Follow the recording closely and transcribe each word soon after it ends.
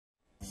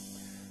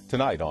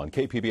Tonight on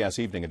KPBS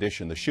Evening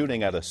Edition, the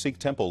shooting at a Sikh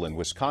temple in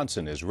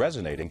Wisconsin is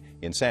resonating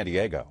in San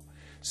Diego.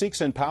 Sikhs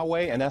in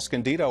Poway and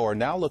Escondido are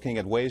now looking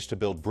at ways to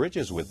build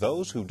bridges with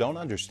those who don't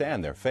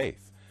understand their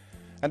faith.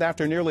 And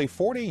after nearly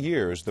 40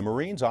 years, the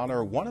Marines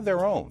honor one of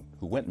their own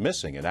who went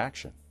missing in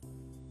action.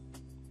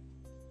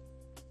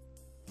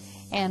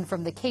 And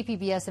from the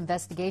KPBS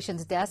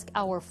Investigations Desk,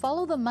 our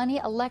Follow the Money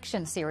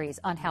election series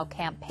on how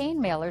campaign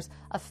mailers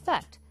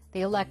affect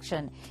the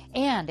election,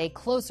 and a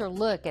closer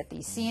look at the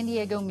San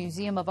Diego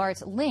Museum of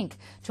Art's link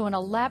to an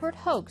elaborate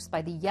hoax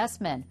by the yes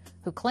men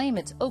who claim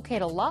it's okay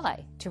to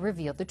lie to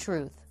reveal the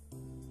truth.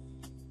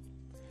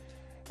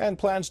 And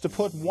plans to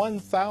put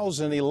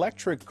 1,000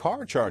 electric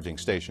car charging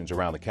stations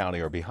around the county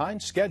are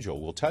behind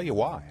schedule. We'll tell you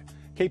why.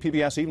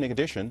 KPBS Evening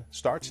Edition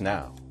starts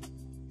now.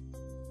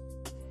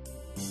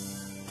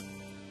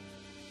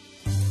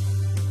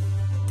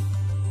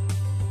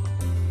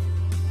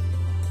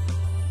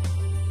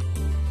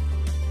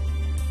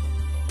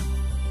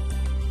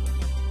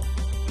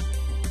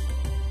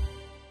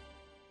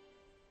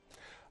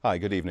 Hi,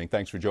 good evening.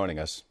 Thanks for joining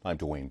us. I'm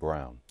Dwayne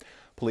Brown.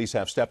 Police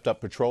have stepped up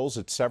patrols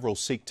at several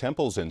Sikh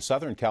temples in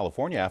Southern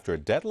California after a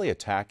deadly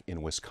attack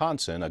in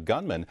Wisconsin. A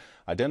gunman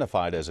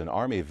identified as an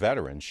Army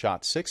veteran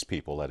shot 6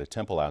 people at a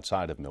temple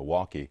outside of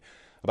Milwaukee.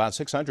 About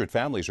 600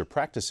 families are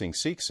practicing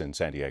Sikhs in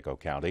San Diego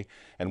County,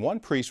 and one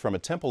priest from a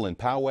temple in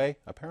Poway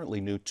apparently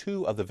knew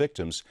 2 of the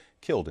victims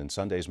killed in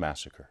Sunday's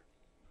massacre.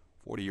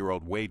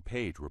 40-year-old Wade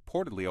Page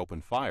reportedly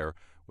opened fire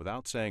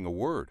without saying a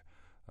word.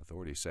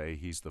 Authorities say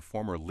he's the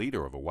former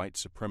leader of a white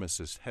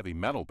supremacist heavy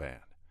metal band.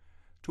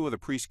 2 of the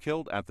priests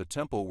killed at the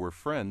temple were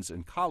friends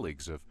and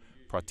colleagues of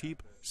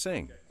Pratip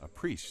Singh, a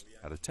priest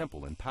at a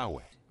temple in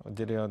Poway.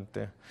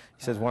 He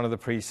says one of the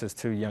priests has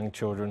 2 young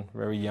children,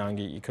 very young.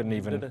 He couldn't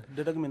even...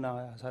 They've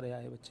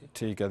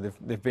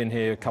been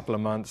here a couple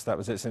of months. That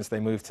was it since they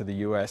moved to the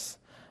U.S.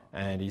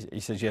 And he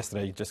says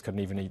yesterday he just couldn't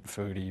even eat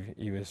food.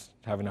 He was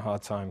having a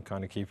hard time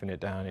kind of keeping it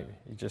down.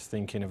 He's just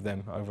thinking of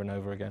them over and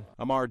over again.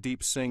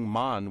 Amardeep Singh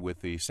Mann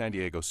with the San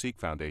Diego Sikh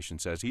Foundation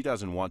says he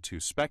doesn't want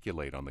to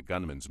speculate on the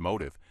gunman's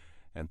motive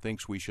and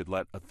thinks we should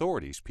let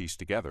authorities piece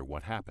together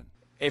what happened.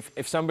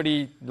 If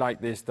somebody like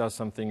this does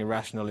something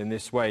irrational in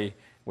this way,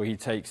 where he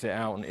takes it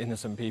out on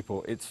innocent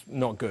people, it's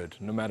not good,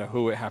 no matter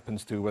who it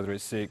happens to, whether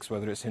it's Sikhs,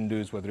 whether it's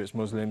Hindus, whether it's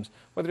Muslims,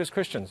 whether it's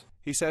Christians.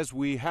 He says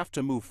we have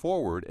to move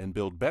forward and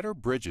build better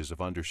bridges of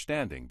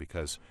understanding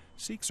because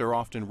Sikhs are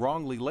often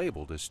wrongly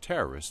labeled as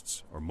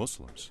terrorists or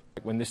Muslims.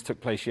 When this took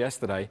place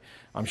yesterday,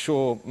 I'm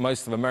sure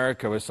most of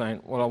America was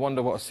saying, well, I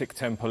wonder what a Sikh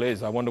temple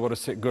is, I wonder what a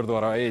Sikh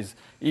Gurdwara is,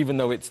 even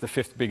though it's the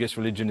 5th biggest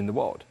religion in the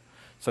world.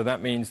 So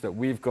that means that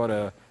we've got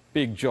a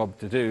big job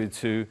to do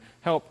to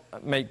help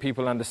make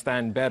people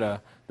understand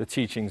better the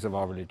teachings of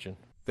our religion.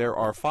 There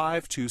are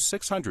 500 to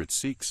 600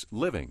 Sikhs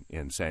living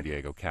in San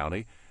Diego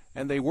County,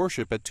 and they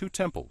worship at 2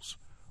 temples,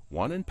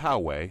 one in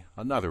Poway,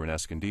 another in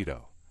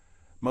Escondido.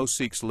 Most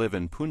Sikhs live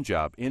in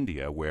Punjab,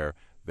 India, where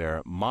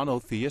their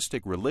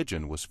monotheistic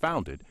religion was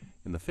founded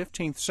in the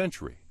 15th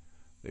century.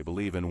 They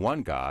believe in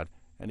one God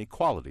and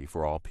equality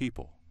for all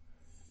people.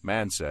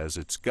 Mann says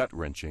it's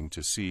gut-wrenching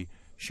to see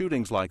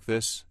shootings like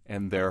this,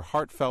 and their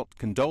heartfelt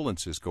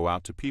condolences go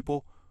out to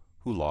people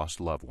who lost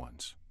loved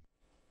ones.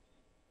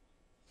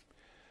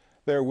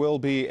 There will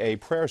be a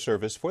prayer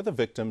service for the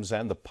victims,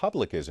 and the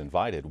public is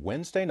invited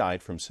Wednesday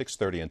night from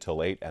 6:30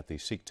 until 8 at the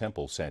Sikh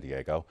Temple, San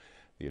Diego.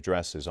 The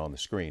address is on the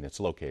screen. It's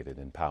located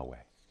in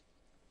Poway.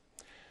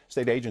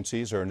 State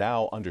agencies are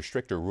now under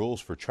stricter rules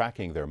for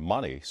tracking their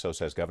money, so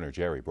says Governor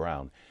Jerry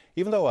Brown.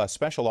 Even though a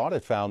special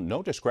audit found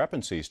no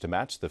discrepancies to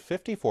match the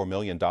 $54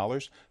 million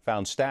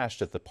found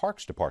stashed at the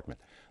Parks Department.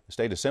 The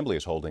State Assembly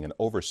is holding an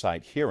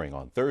oversight hearing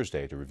on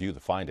Thursday to review the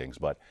findings,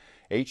 but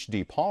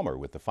H.D. Palmer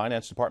with the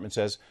Finance Department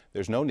says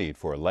there's no need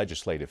for a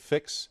legislative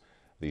fix.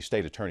 The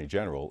State Attorney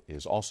General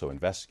is also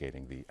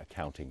investigating the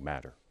accounting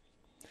matter.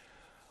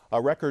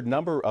 A record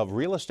number of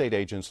real estate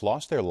agents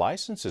lost their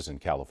licenses in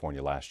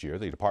California last year.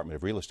 The Department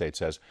of Real Estate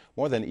says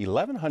more than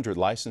 1,100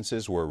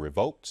 licenses were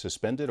revoked,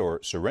 suspended,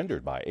 or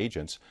surrendered by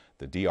agents.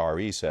 The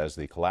DRE says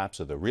the collapse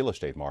of the real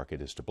estate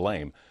market is to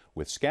blame,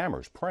 with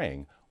scammers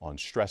preying on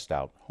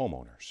stressed-out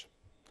homeowners.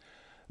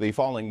 The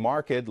falling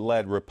market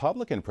led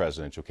Republican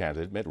presidential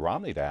candidate Mitt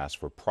Romney to ask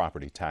for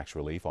property tax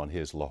relief on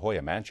his La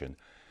Jolla mansion.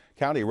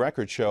 County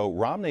records show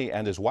Romney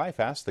and his wife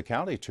asked the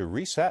county to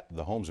reset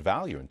the home's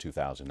value in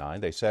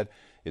 2009. They said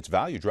its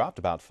value dropped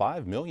about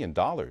 $5 million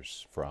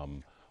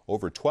from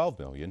over $12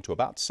 million to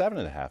about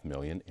 $7.5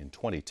 million in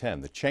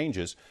 2010. The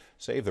changes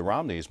saved the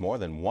Romneys more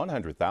than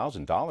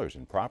 $100,000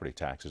 in property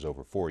taxes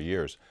over 4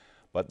 years.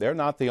 But they're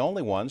not the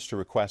only ones to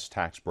request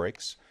tax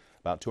breaks.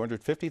 About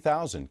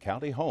 250,000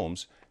 county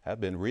homes have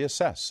been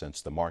reassessed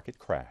since the market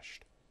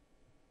crashed.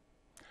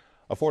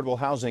 Affordable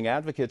housing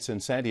advocates in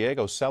San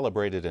Diego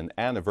celebrated an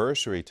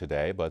anniversary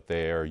today, but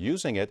they are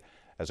using it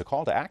as a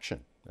call to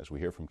action, as we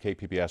hear from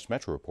KPBS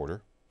Metro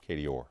reporter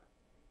Katie Orr.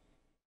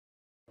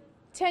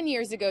 10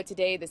 years ago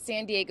today, the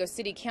San Diego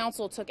City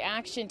Council took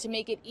action to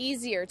make it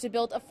easier to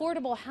build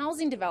affordable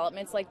housing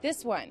developments like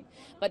this one.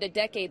 But a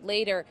decade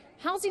later,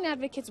 housing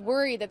advocates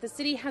worry that the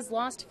city has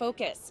lost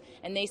focus,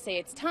 and they say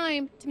it's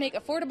time to make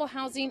affordable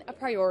housing a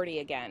priority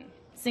again.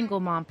 Single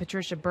mom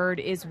Patricia Bird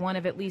is one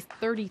of at least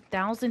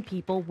 30,000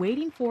 people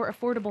waiting for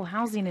affordable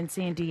housing in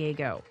San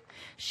Diego.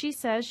 She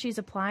says she's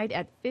applied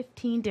at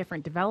 15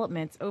 different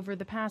developments over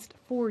the past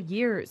 4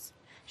 years.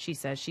 She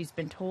says she's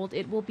been told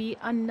it will be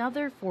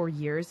another 4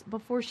 years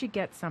before she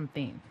gets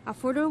something.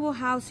 Affordable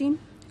housing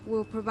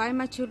will provide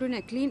my children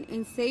a clean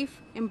and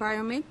safe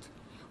environment,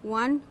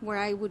 one where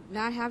I would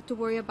not have to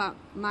worry about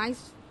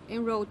mice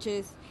and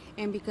roaches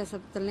and because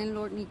of the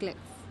landlord neglect.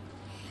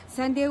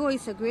 San Diego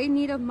is a great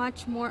need of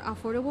much more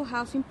affordable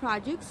housing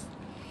projects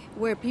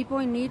where people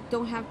in need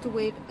don't have to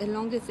wait as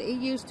long as 8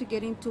 years to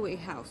get into a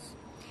house.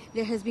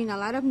 There has been a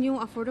lot of new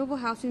affordable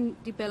housing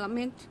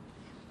development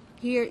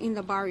here in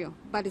the barrio,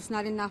 but it's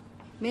not enough.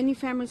 Many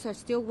families are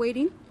still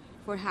waiting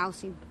for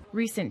housing.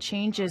 Recent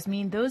changes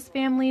mean those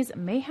families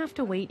may have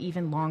to wait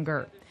even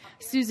longer.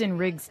 Susan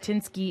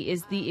Riggs-Tinsky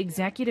is the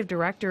executive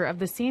director of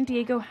the San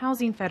Diego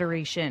Housing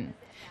Federation.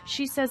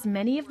 She says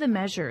many of the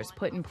measures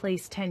put in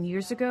place 10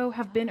 years ago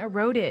have been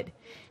eroded.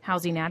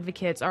 Housing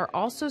advocates are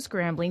also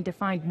scrambling to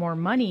find more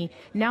money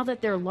now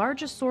that their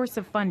largest source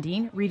of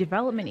funding,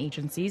 redevelopment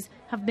agencies,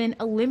 have been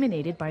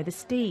eliminated by the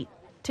state.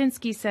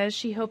 Tinsky says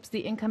she hopes the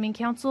incoming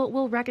council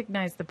will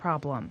recognize the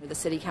problem. The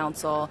city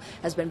council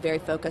has been very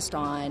focused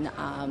on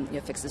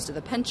fixes to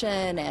the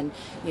pension and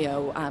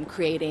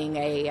creating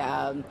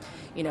a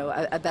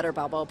better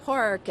Balboa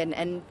Park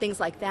and things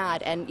like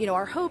that. And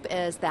our hope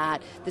is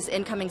that this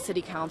incoming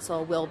city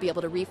council will be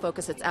able to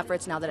refocus its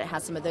efforts now that it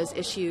has some of those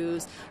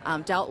issues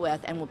dealt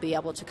with, and will be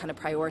able to kind of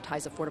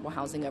prioritize affordable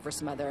housing over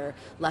some other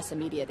less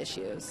immediate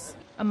issues.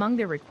 Among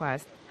their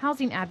requests,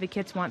 housing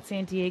advocates want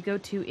San Diego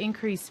to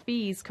increase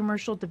fees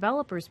commercial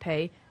developers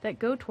pay that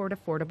go toward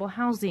affordable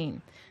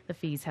housing. The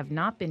fees have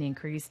not been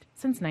increased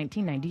since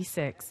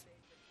 1996.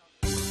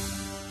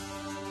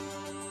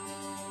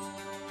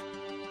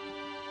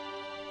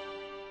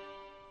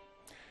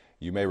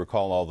 You may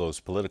recall all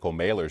those political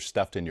mailers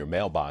stuffed in your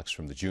mailbox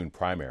from the June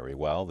primary.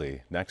 Well,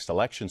 the next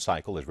election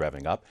cycle is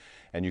revving up,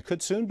 and you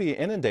could soon be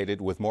inundated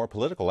with more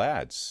political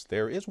ads.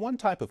 There is one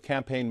type of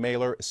campaign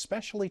mailer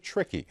especially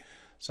tricky.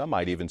 Some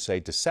might even say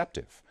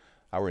deceptive.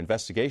 Our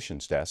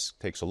investigations desk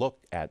takes a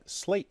look at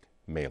slate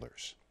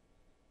mailers.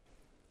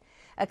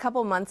 A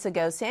couple months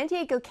ago, San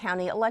Diego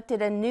County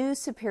elected a new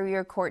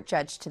Superior Court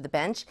judge to the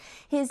bench.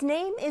 His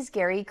name is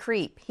Gary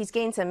Creep. He's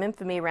gained some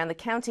infamy around the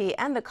county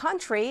and the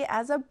country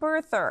as a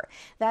birther.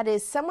 That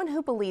is, someone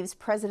who believes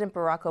President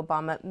Barack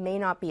Obama may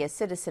not be a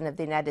citizen of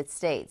the United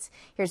States.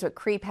 Here's what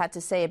Creep had to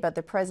say about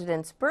the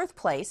president's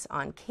birthplace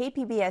on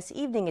KPBS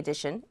Evening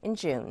Edition in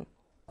June.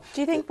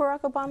 Do you think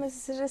Barack Obama is a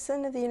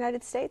citizen of the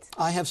United States?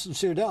 I have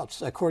sincere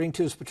doubts. According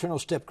to his paternal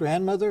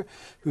step-grandmother,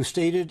 who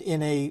stated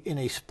in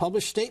a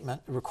published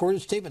statement, a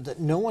recorded statement, that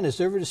no one has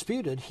ever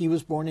disputed, he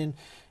was born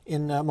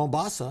in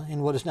Mombasa,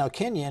 in what is now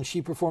Kenya, and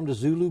she performed a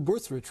Zulu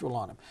birth ritual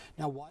on him.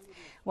 Now, why?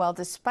 Well,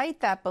 despite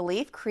that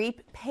belief,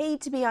 Creep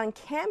paid to be on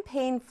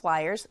campaign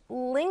flyers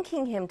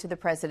linking him to the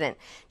president.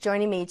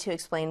 Joining me to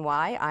explain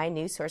why,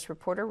 iNews Source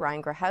reporter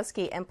Ryan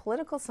Grahowski and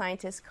political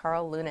scientist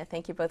Carl Luna.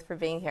 Thank you both for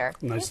being here.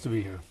 Nice to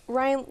be here.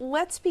 Ryan,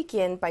 let's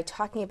begin by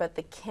talking about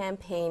the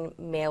campaign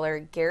mailer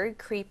Gary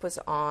Creep was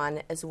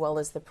on, as well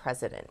as the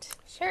president.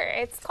 Sure.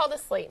 It's called a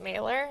slate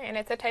mailer, and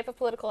it's a type of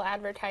political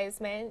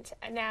advertisement.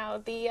 Now,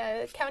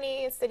 the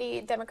county,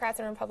 city Democrats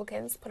and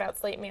Republicans put out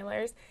slate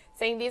mailers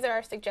saying these are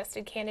our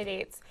suggested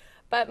candidates.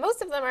 But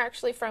most of them are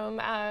actually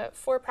from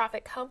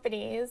for-profit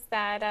companies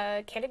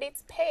that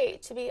candidates pay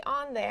to be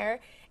on there,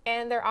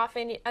 and they're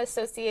often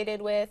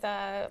associated with,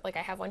 like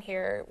I have one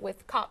here,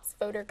 with COPS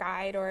Voter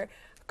Guide or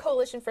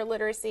Coalition for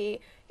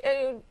Literacy,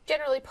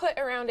 generally put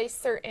around a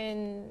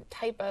certain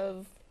type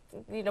of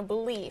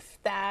belief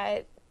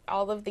that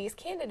all of these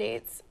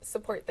candidates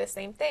support the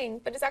same thing,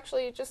 but it's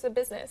actually just a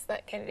business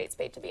that candidates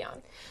paid to be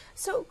on.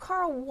 So,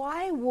 Carl,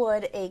 why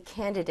would a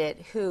candidate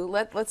who,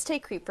 let's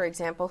take Creep, for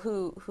example,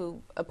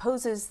 who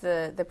opposes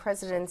the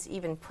president's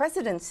even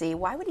presidency,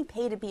 why would he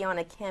pay to be on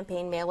a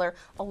campaign mailer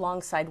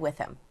alongside with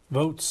him?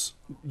 Votes.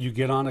 You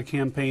get on a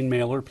campaign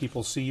mailer,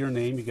 people see your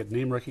name, you get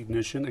name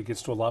recognition, it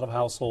gets to a lot of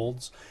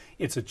households.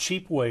 It's a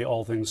cheap way,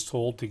 all things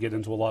told, to get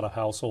into a lot of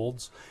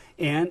households.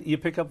 And you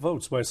pick up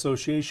votes by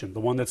association. The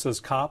one that says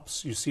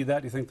cops, you see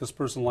that, you think this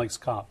person likes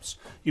cops.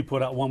 You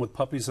put out one with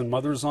puppies and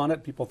mothers on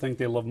it, people think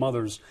they love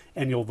mothers,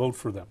 and you'll vote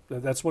for them.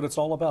 That's what it's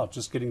all about,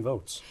 just getting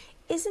votes.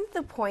 Isn't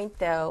the point,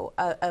 though,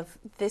 of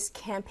this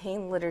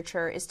campaign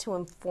literature is to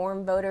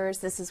inform voters,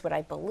 this is what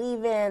I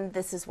believe in,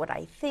 this is what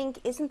I think?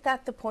 Isn't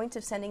that the point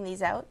of sending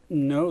these out?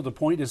 No, the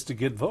point is to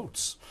get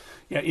votes.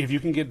 Yeah, if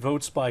you can get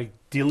votes by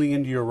dealing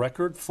into your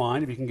record,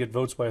 fine. If you can get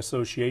votes by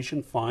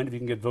association, fine. If you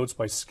can get votes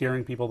by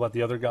scaring people about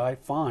the other guy,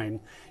 fine.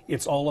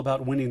 It's all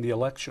about winning the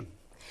election.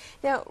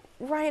 Now,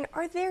 Ryan,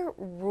 are there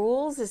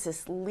rules? Is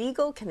this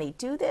legal? Can they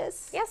do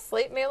this? Yes,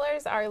 slate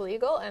mailers are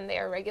legal and they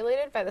are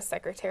regulated by the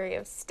Secretary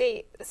of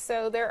State.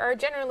 So there are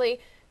generally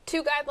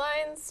two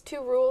guidelines,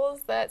 two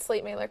rules that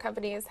slate mailer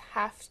companies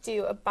have to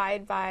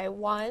abide by.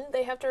 One,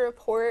 they have to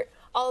report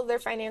all of their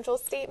financial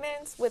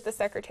statements with the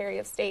Secretary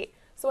of State.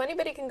 So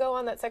anybody can go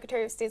on that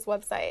Secretary of State's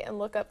website and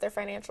look up their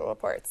financial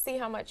reports, see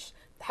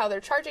how they're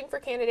charging for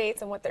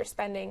candidates and what they're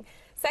spending.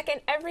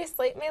 Second, every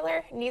slate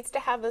mailer needs to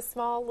have a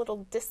small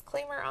little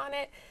disclaimer on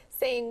it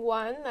saying,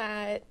 one,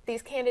 that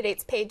these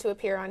candidates paid to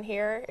appear on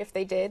here. If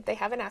they did, they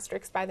have an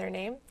asterisk by their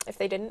name. If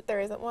they didn't, there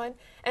isn't one.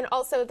 And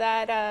also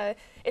that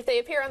if they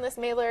appear on this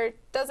mailer,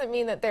 doesn't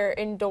mean that they're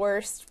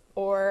endorsed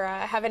or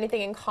have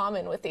anything in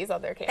common with these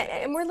other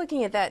candidates. And we're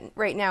looking at that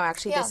right now,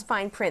 actually, this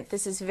fine print.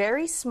 This is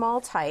very small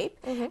type,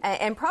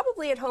 and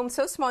probably at home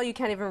so small you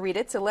can't even read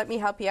it, so let me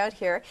help you out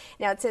here.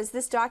 Now, it says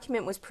this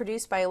document was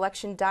produced by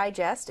Election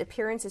Digest.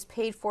 Appearance is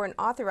paid for and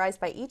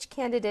authorized by each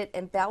candidate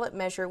and ballot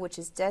measure, which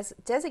is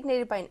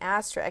designated by an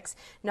asterisk,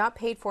 not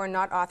paid for and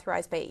not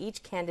authorized by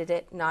each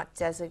candidate, not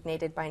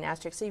designated by an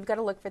asterisk. So you've got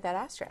to look for that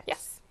asterisk.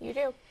 Yes, you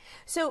do.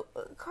 So,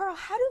 Carl,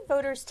 how do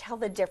voters tell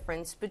the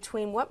difference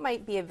between what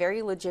might be a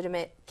very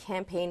legitimate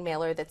campaign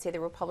mailer that, say, the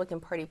Republican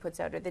Party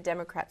puts out or the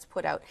Democrats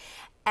put out,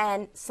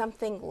 and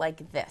something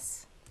like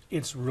this?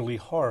 It's really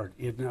hard.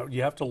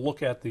 You have to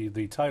look at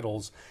the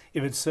titles.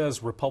 If it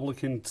says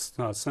Republican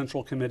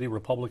Central Committee,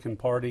 Republican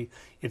Party,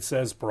 it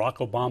says Barack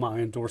Obama, I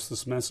endorse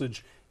this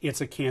message,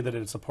 it's a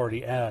candidate, it's a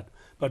party ad.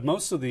 But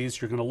most of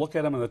these, you're going to look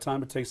at them and the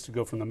time it takes to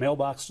go from the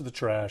mailbox to the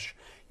trash.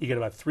 You get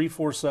about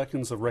 3-4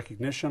 seconds of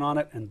recognition on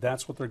it, and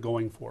that's what they're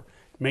going for.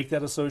 Make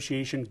that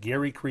association,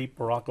 Gary Creep,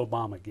 Barack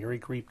Obama, Gary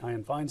Creep,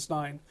 Dianne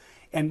Feinstein,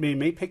 and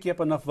may pick you up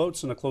enough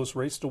votes in a close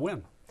race to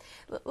win.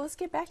 Let's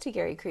get back to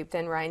Gary Creep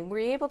then, Ryan. Were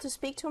you able to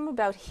speak to him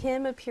about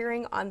him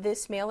appearing on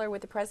this mailer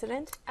with the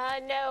president?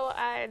 No,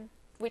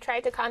 we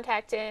tried to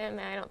contact him,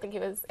 and I don't think he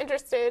was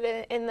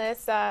interested in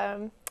this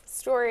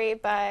story,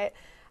 but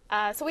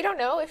so we don't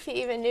know if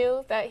he even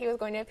knew that he was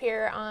going to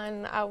appear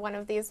on one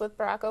of these with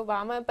Barack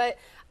Obama. But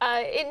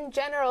in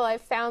general,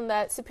 I've found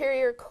that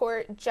Superior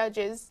Court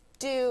judges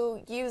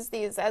do use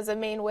these as a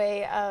main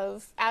way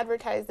of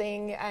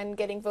advertising and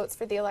getting votes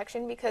for the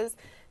election because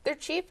they're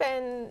cheap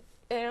and,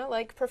 you know,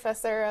 like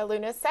Professor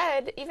Luna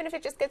said, even if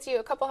it just gets you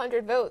a couple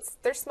hundred votes,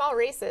 they're small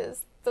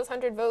races. Those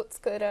 100 votes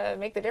could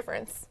make the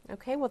difference.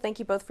 Okay, well, thank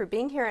you both for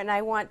being here. And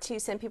I want to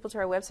send people to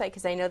our website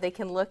because I know they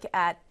can look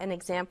at an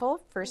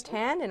example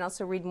firsthand and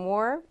also read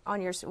more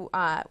on your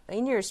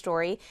in your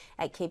story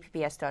at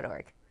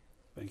kpbs.org.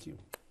 Thank you.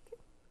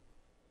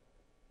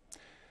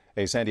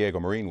 A San Diego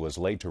Marine was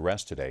laid to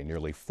rest today,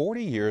 nearly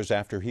 40 years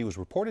after he was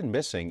reported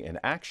missing in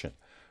action.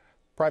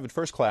 Private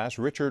First Class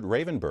Richard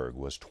Ravenberg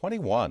was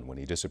 21 when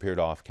he disappeared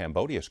off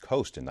Cambodia's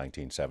coast in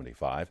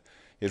 1975.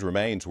 His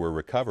remains were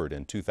recovered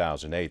in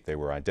 2008. They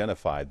were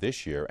identified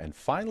this year and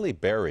finally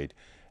buried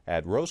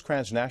at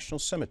Rosecrans National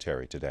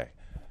Cemetery today.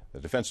 The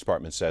Defense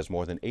Department says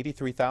more than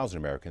 83,000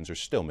 Americans are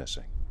still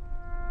missing.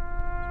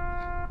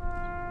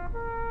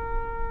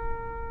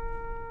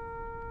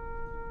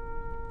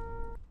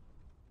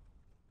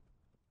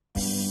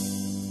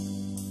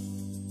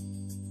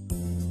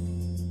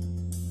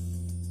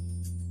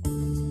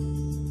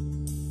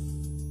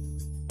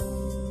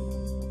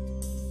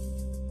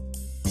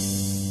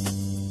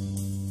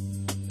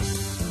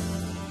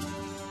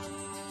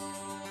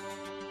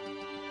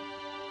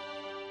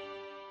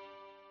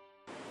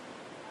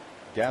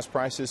 Gas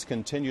prices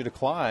continue to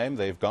climb.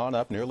 They've gone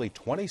up nearly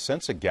 20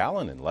 cents a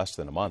gallon in less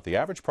than a month. The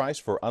average price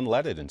for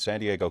unleaded in San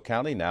Diego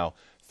County now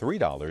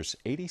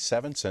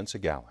 $3.87 a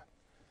gallon.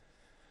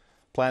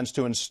 Plans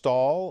to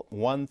install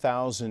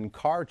 1,000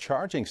 car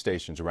charging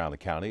stations around the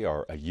county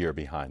are a year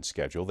behind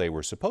schedule. They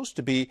were supposed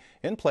to be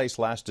in place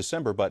last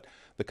December, but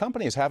the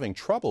company is having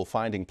trouble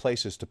finding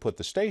places to put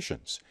the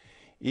stations.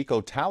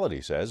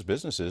 Ecotality says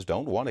businesses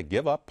don't want to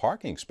give up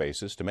parking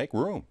spaces to make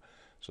room.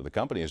 So the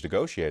company is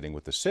negotiating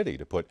with the city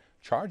to put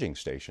charging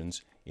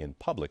stations in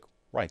public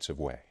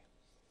rights-of-way.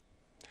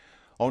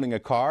 Owning a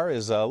car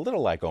is a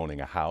little like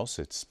owning a house.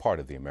 It's part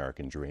of the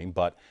American dream,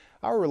 but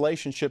our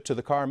relationship to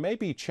the car may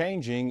be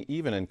changing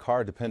even in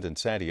car-dependent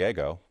San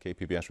Diego.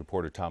 KPBS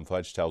reporter Tom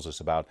Fudge tells us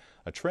about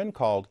a trend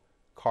called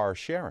car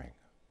sharing.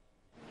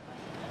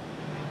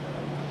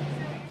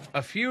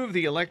 A few of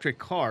the electric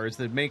cars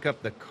that make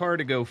up the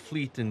car-to-go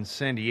fleet in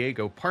San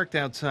Diego parked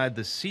outside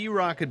the Sea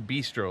Rocket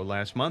Bistro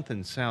last month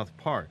in South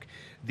Park.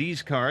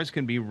 These cars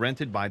can be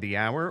rented by the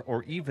hour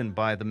or even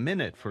by the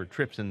minute for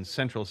trips in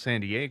central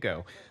San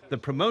Diego. The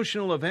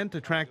promotional event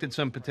attracted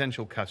some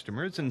potential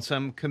customers and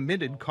some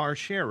committed car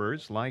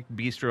sharers like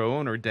bistro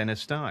owner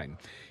Dennis Stein.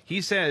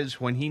 He says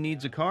when he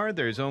needs a car,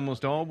 there's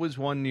almost always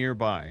one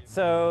nearby.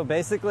 So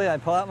basically, I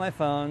pull out my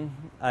phone,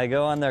 I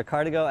go on their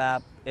car-to-go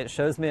app, it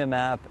shows me a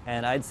map,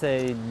 and I'd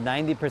say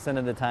 90%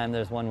 of the time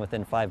there's one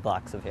within 5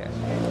 blocks of here.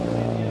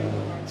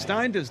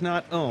 Stein does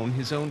not own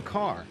his own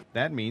car.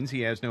 That means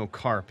he has no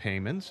car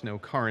payments, no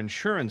car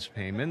insurance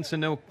payments, and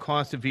no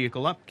cost of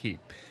vehicle upkeep.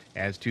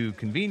 As to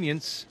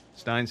convenience,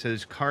 Stein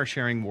says car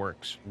sharing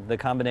works. The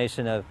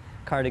combination of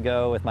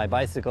car-to-go with my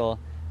bicycle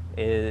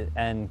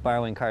and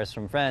borrowing cars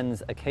from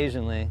friends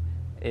occasionally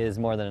is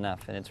more than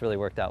enough, and it's really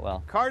worked out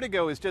well.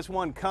 Car2Go is just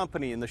one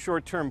company in the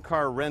short-term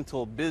car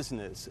rental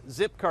business.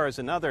 Zipcar is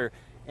another,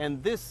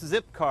 and this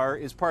Zipcar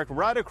is parked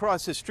right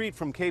across the street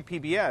from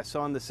KPBS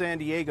on the San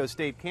Diego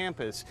State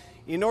campus.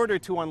 In order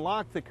to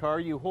unlock the car,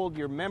 you hold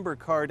your member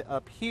card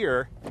up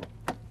here.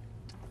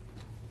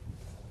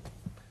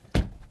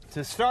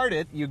 To start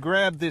it, you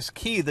grab this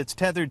key that's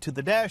tethered to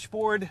the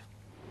dashboard,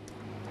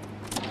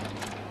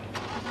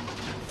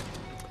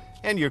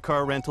 and your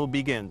car rental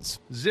begins.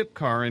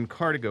 Zipcar and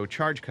Car2Go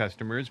charge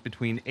customers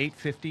between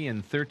 $8.50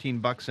 and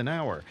 $13 an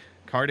hour.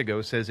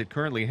 Car2Go says it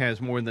currently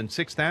has more than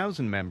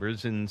 6,000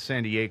 members in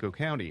San Diego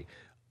County.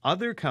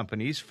 Other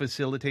companies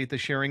facilitate the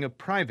sharing of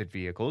private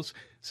vehicles.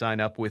 Sign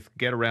up with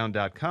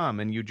getaround.com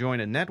and you join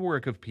a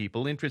network of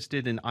people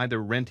interested in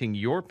either renting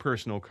your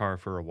personal car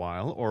for a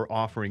while or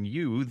offering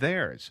you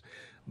theirs.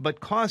 But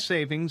cost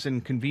savings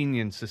and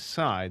convenience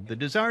aside, the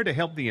desire to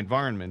help the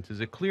environment is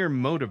a clear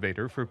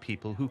motivator for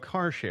people who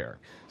car share.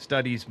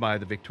 Studies by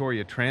the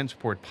Victoria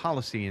Transport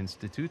Policy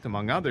Institute,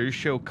 among others,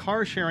 show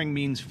car sharing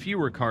means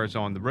fewer cars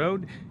on the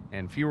road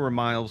and fewer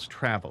miles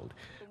traveled.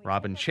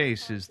 Robin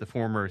Chase is the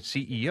former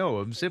CEO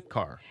of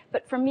Zipcar.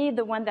 But for me,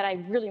 the one that I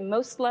really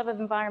most love of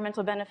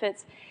environmental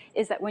benefits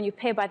is that when you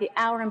pay by the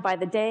hour and by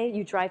the day,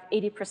 you drive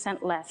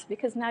 80% less,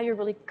 because now you're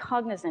really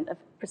cognizant of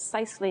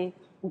precisely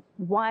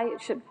why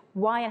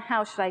and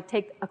how should I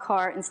take a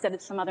car instead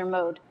of some other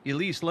mode.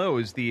 Elise Lowe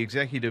is the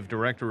executive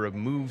director of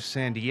Move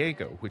San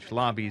Diego, which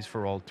lobbies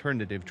for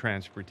alternative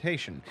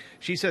transportation.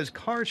 She says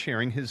car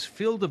sharing has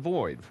filled a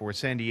void for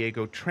San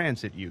Diego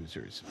transit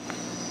users.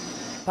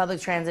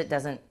 Public transit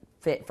doesn't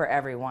fit for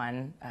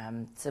everyone.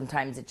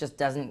 Sometimes it just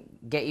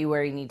doesn't get you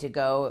where you need to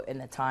go in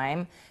the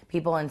time.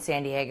 People in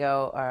San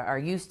Diego are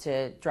used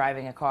to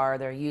driving a car.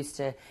 They're used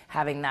to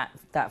having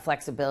that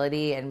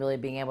flexibility and really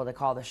being able to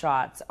call the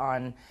shots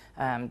on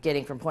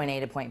getting from point A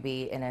to point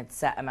B in a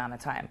set amount of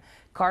time.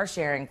 Car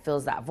sharing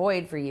fills that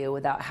void for you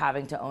without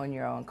having to own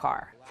your own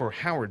car. For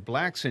Howard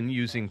Blackson,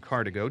 using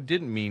Car2Go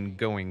didn't mean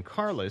going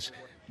carless,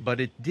 but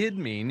it did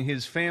mean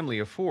his family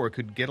of four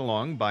could get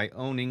along by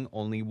owning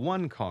only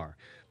one car.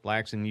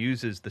 Blackson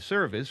uses the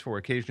service for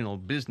occasional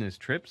business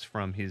trips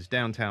from his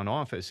downtown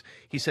office.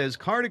 He says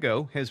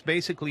Car2Go has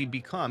basically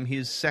become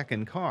his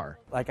second car.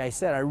 Like I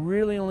said, I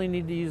really only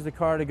need to use the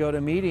car to go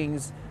to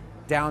meetings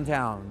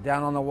downtown,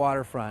 down on the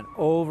waterfront,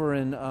 over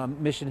in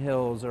Mission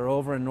Hills or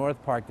over in North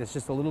Park. That's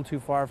just a little too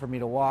far for me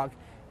to walk,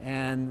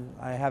 and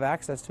I have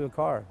access to a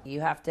car.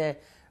 You have to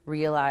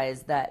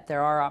realize that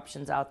there are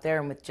options out there,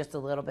 and with just a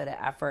little bit of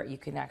effort you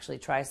can actually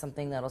try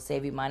something that'll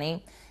save you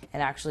money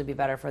and actually be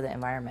better for the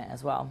environment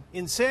as well.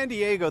 In San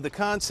Diego, the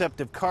concept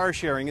of car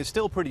sharing is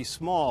still pretty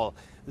small.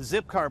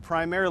 Zipcar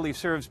primarily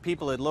serves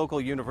people at local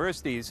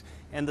universities,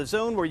 and the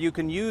zone where you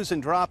can use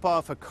and drop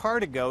off a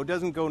Car2Go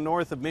doesn't go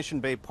north of Mission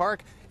Bay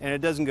Park, and it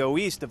doesn't go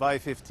east of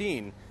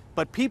I-15.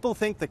 But people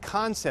think the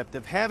concept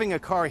of having a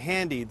car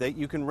handy that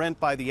you can rent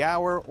by the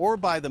hour or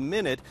by the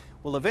minute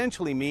will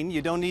eventually mean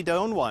you don't need to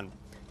own one.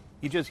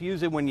 You just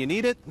use it when you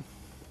need it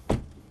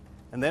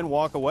and then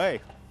walk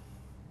away.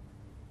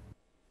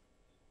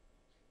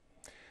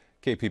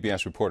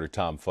 KPBS reporter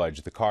Tom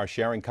Fudge. The car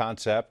sharing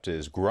concept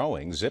is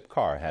growing.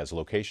 Zipcar has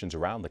locations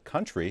around the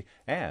country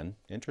and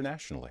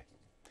internationally.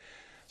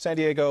 San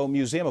Diego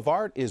Museum of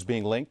Art is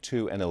being linked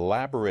to an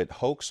elaborate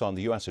hoax on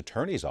the U.S.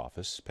 Attorney's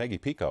Office. Peggy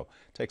Pico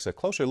takes a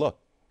closer look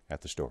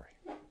at the story.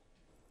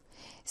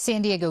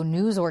 San Diego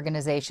news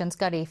organizations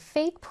got a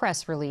fake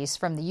press release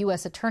from the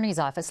U.S. Attorney's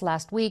Office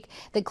last week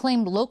that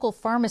claimed local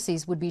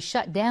pharmacies would be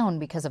shut down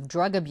because of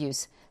drug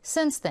abuse.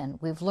 Since then,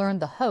 we've learned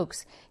the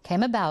hoax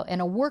came about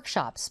in a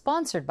workshop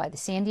sponsored by the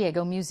San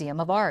Diego Museum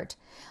of Art.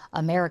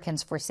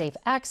 Americans for Safe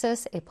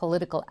Access, a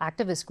political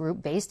activist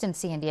group based in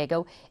San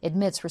Diego,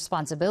 admits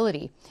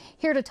responsibility.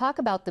 Here to talk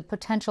about the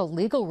potential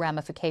legal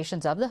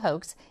ramifications of the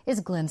hoax is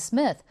Glenn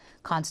Smith,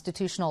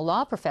 constitutional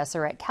law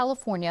professor at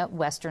California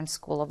Western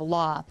School of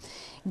Law.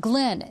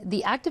 Glenn,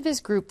 the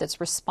activist group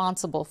that's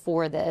responsible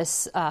for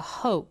this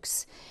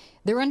hoax,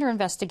 they're under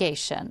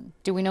investigation.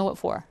 Do we know what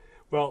for?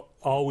 Well,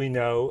 all we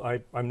know,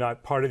 I'm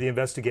not part of the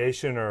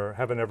investigation or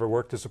haven't ever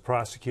worked as a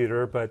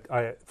prosecutor, but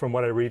from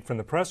what I read from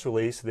the press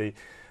release, the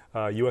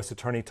U.S.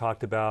 Attorney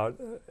talked about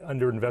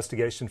under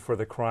investigation for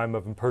the crime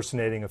of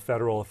impersonating a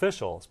federal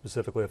official,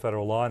 specifically a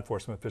federal law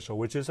enforcement official,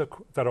 which is a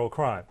federal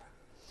crime.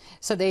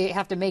 So they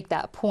have to make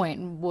that point,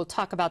 and we'll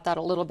talk about that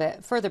a little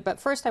bit further. But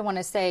first, I want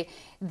to say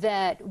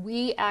that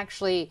we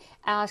actually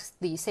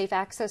asked the Safe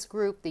Access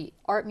group, the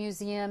Art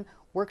Museum,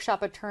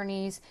 workshop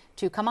attorneys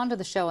to come onto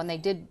the show, and they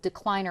did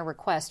decline a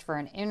request for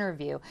an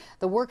interview.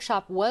 The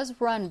workshop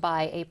was run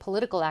by a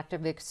political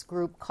activist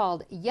group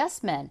called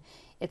Yes Men.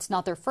 It's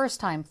not their first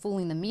time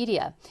fooling the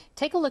media.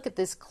 Take a look at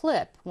this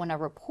clip when a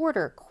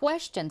reporter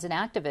questions an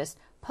activist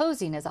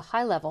posing as a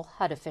high-level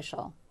HUD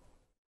official.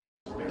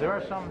 There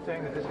are some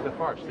saying that this is a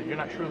farce, that you're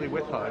not truly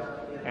with HUD,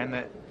 and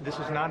that this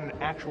is not an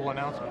actual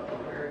announcement.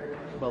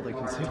 well, they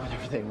can say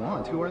whatever they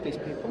want. Who are these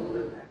people?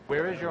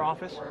 Where is your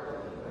office?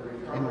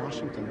 In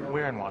Washington.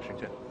 Where in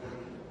Washington?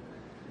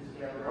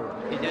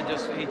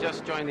 He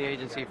just joined the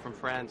agency from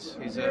France.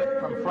 He's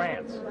from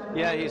France.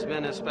 Yeah, he's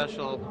been a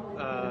special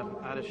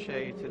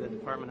attaché to the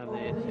Department of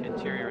the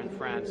Interior in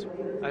France.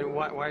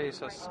 Why are you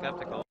so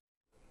skeptical?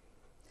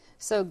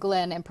 So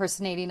Glenn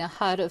impersonating a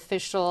HUD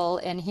official,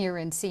 and here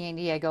in San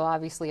Diego,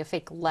 obviously a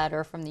fake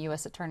letter from the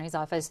U.S. Attorney's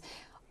Office.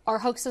 Are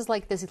hoaxes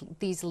like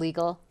these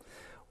legal?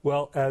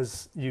 Well,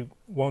 as you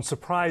won't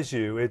surprise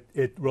you,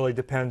 it really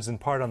depends in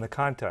part on the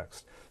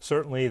context.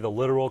 Certainly the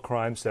literal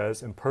crime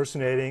says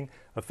impersonating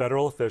a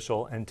federal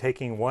official and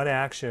taking one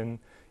action,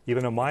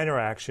 even a minor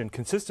action,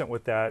 consistent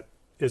with that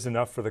is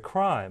enough for the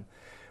crime.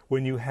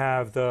 When you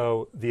have,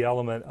 though, the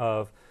element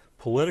of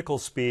political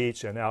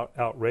speech and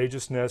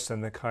outrageousness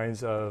and the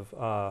kinds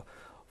of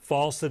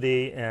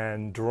falsity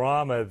and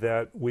drama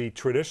that we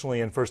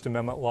traditionally in First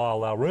Amendment law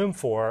allow room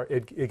for,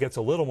 it gets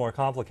a little more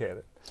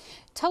complicated.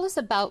 Tell us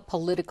about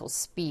political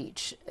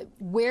speech.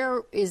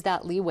 Where is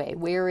that leeway?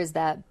 Where is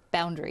that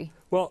boundary?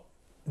 Well,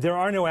 there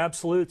are no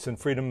absolutes in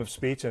freedom of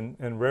speech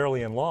and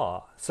rarely in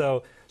law.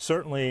 So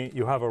certainly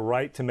you have a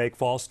right to make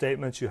false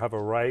statements. You have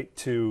a right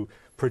to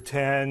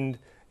pretend.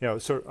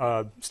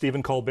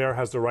 Stephen Colbert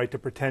has the right to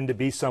pretend to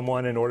be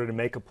someone in order to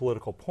make a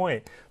political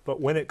point.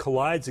 But when it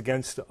collides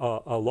against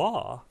a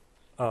law,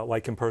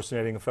 like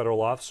impersonating a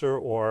federal officer,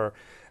 or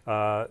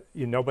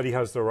nobody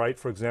has the right,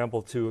 for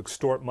example, to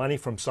extort money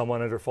from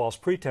someone under false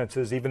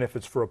pretenses, even if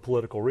it's for a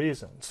political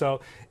reason.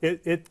 So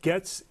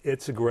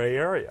it's a gray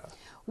area.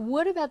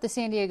 What about the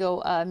San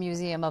Diego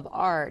Museum of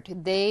Art?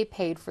 They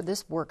paid for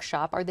this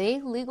workshop. Are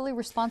they legally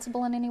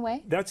responsible in any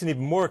way? That's an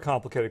even more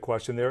complicated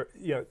question.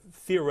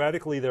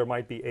 Theoretically, there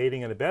might be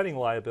aiding and abetting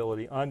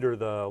liability under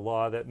the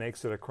law that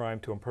makes it a crime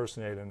to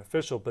impersonate an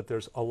official, but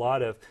there's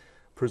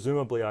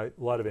presumably a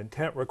lot of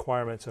intent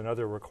requirements and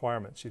other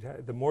requirements.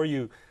 The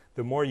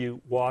more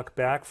you walk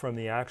back from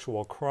the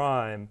actual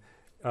crime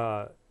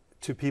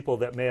to people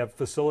that may have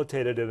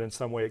facilitated it in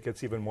some way, it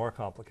gets even more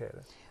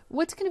complicated.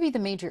 What's going to be the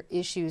major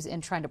issues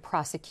in trying to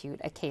prosecute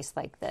a case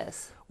like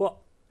this? Well,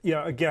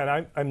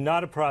 again, I'm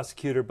not a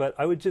prosecutor, but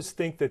I would just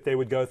think that they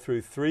would go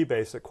through three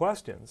basic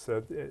questions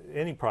that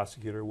any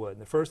prosecutor would.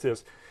 And the first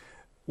is,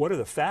 what are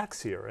the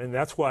facts here? And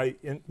that's why,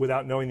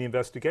 without knowing the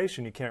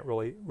investigation, you can't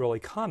really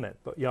comment.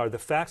 But are the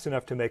facts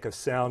enough to make a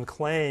sound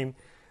claim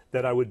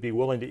that I would be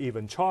willing to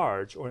even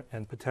charge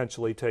and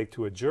potentially take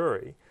to a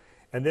jury?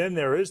 And then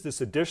there is this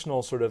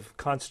additional sort of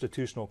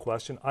constitutional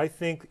question. I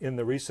think in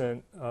the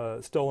recent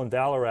Stolen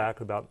Valor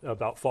Act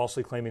about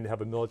falsely claiming to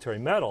have a military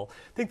medal,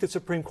 I think the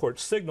Supreme Court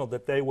signaled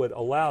that they would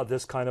allow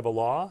this kind of a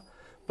law.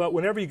 But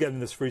whenever you get in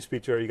this free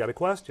speech area, you got a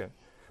question.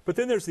 But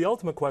then there's the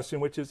ultimate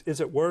question, which is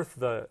it worth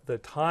the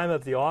time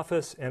of the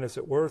office, and is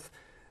it worth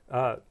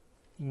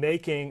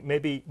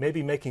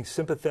making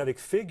sympathetic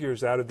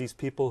figures out of these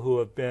people who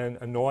have been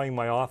annoying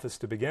my office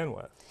to begin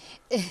with?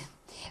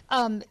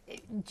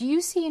 Do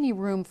you see any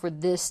room for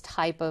this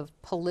type of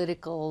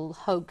political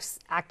hoax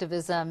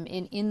activism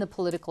in the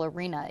political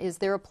arena? Is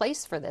there a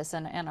place for this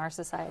in our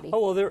society?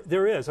 Oh, well,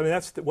 there is. I mean,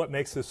 that's what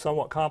makes this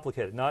somewhat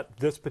complicated. Not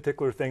this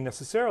particular thing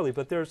necessarily,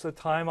 but there's a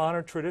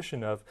time-honored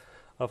tradition of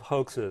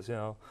hoaxes,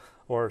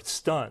 or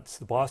stunts,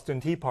 the Boston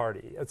Tea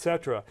Party,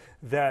 etc.,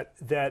 that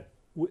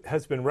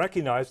has been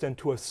recognized and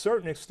to a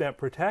certain extent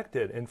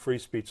protected in free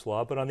speech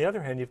law. But on the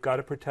other hand, you've got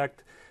to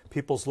protect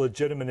people's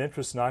legitimate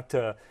interests not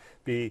to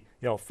be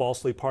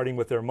falsely parting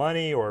with their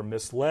money or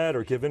misled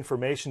or give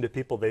information to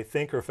people they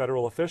think are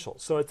federal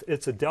officials. So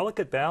it's a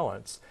delicate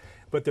balance,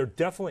 but there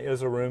definitely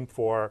is a room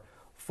for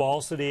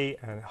falsity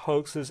and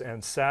hoaxes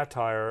and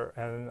satire,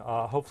 and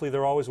hopefully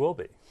there always will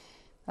be.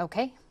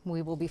 Okay,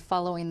 we will be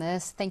following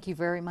this. Thank you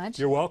very much.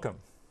 You're welcome.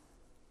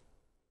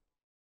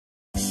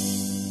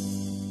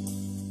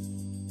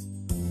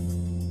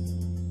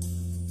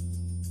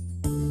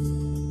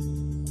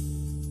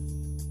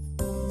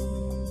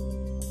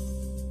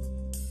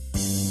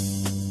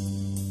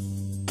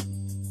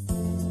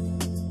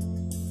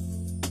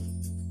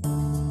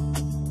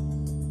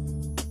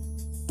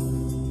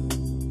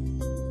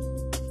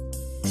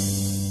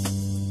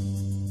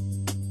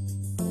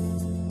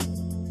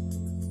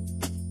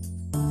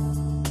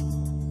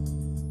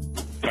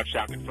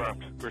 Touchdown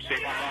confirmed. Receive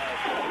on live.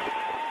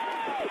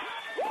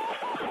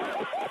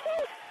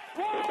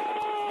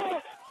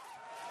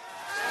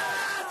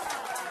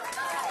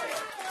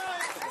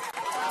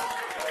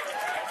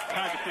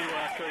 Time to see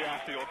where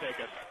curiosity will take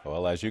us.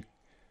 Well,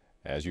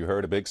 as you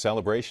heard, a big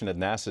celebration at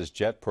NASA's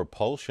Jet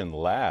Propulsion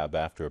Lab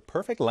after a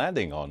perfect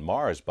landing on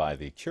Mars by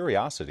the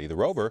Curiosity. The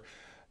rover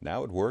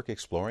now at work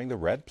exploring the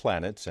red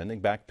planet, sending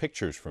back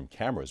pictures from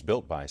cameras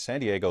built by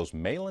San Diego's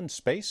Malin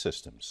Space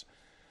Systems.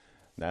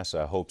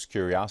 NASA hopes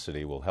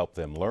Curiosity will help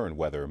them learn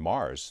whether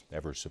Mars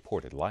ever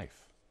supported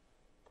life.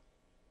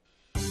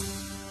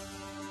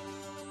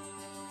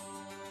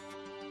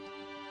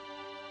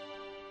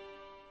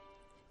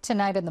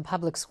 Tonight in the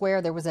public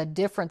square, there was a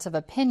difference of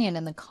opinion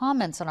in the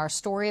comments on our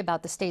story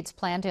about the state's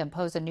plan to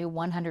impose a new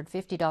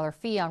 $150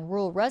 fee on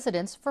rural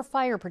residents for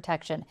fire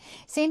protection.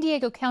 San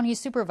Diego County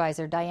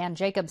Supervisor Diane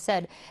Jacobs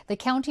said the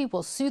county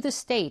will sue the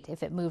state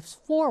if it moves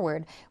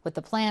forward with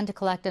the plan to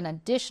collect an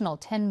additional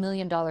 $10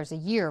 million a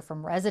year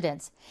from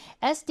residents.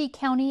 SD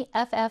County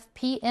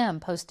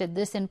FFPM posted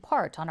this in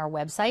part on our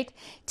website.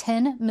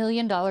 $10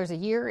 million a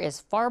year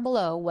is far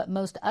below what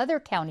most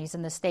other counties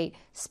in the state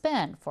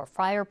spend for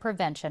fire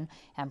prevention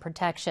and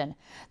protection.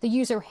 The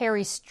user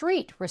Harry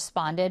Street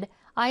responded,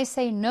 "I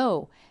say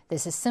no.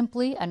 This is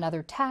simply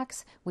another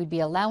tax we'd be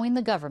allowing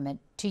the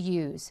government to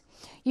use."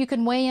 You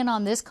can weigh in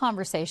on this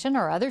conversation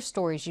or other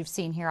stories you've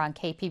seen here on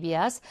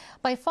KPBS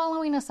by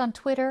following us on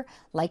Twitter,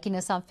 liking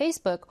us on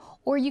Facebook,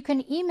 or you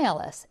can email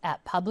us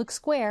at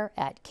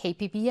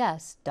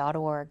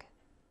publicsquare@kpbs.org.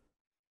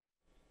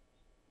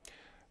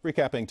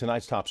 Recapping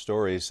tonight's top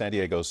stories, San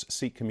Diego's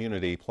Sikh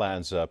community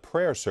plans a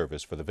prayer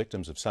service for the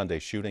victims of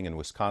Sunday's shooting in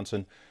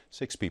Wisconsin.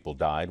 6 people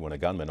died when a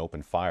gunman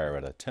opened fire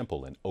at a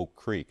temple in Oak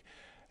Creek,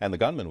 and the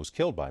gunman was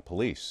killed by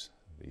police.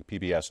 The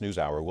PBS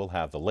NewsHour will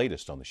have the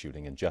latest on the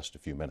shooting in just a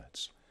few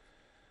minutes.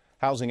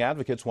 Housing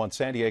advocates want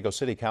San Diego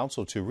City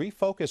Council to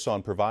refocus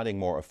on providing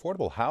more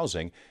affordable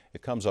housing.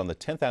 It comes on the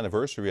 10th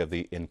anniversary of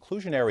the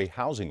Inclusionary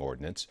Housing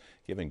Ordinance,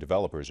 giving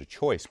developers a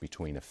choice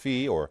between a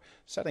fee or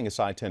setting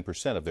aside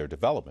 10% of their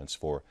developments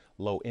for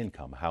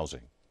low-income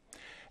housing.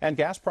 And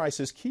gas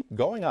prices keep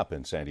going up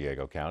in San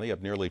Diego County,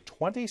 up nearly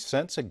 20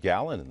 cents a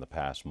gallon in the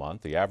past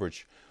month. The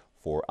average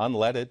for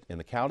unleaded in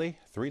the county,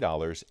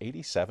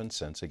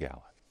 $3.87 a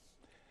gallon.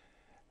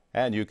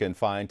 And you can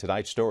find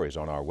tonight's stories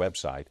on our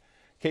website,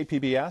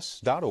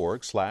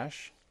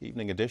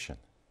 kpbs.org/evening edition.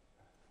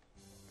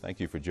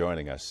 Thank you for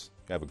joining us.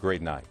 Have a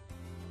great night.